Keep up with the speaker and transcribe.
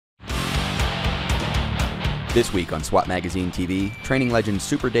This week on S.W.A.T Magazine TV, training legend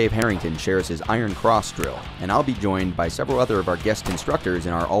Super Dave Harrington shares his Iron Cross drill, and I'll be joined by several other of our guest instructors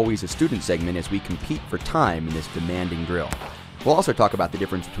in our Always a Student segment as we compete for time in this demanding drill. We'll also talk about the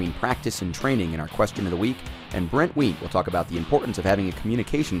difference between practice and training in our question of the week, and Brent will talk about the importance of having a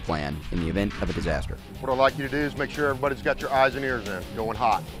communication plan in the event of a disaster. What I'd like you to do is make sure everybody's got your eyes and ears in, going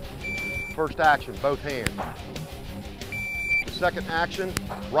hot. First action, both hands. The second action,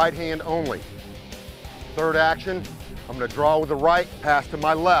 right hand only. Third action, I'm going to draw with the right, pass to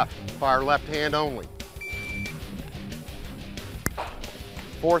my left, fire left hand only.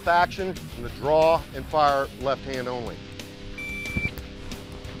 Fourth action, I'm going to draw and fire left hand only.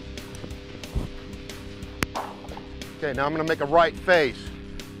 Okay, now I'm going to make a right face.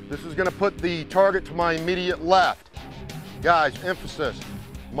 This is going to put the target to my immediate left. Guys, emphasis,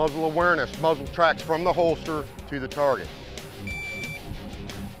 muzzle awareness, muzzle tracks from the holster to the target.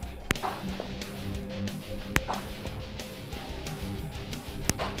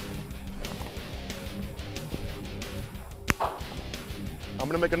 I'm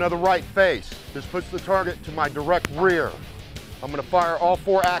going to make another right face. This puts the target to my direct rear. I'm going to fire all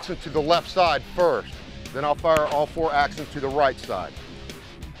four actions to the left side first. Then I'll fire all four actions to the right side.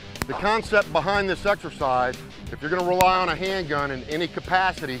 The concept behind this exercise, if you're going to rely on a handgun in any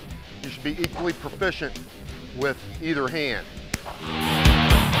capacity, you should be equally proficient with either hand.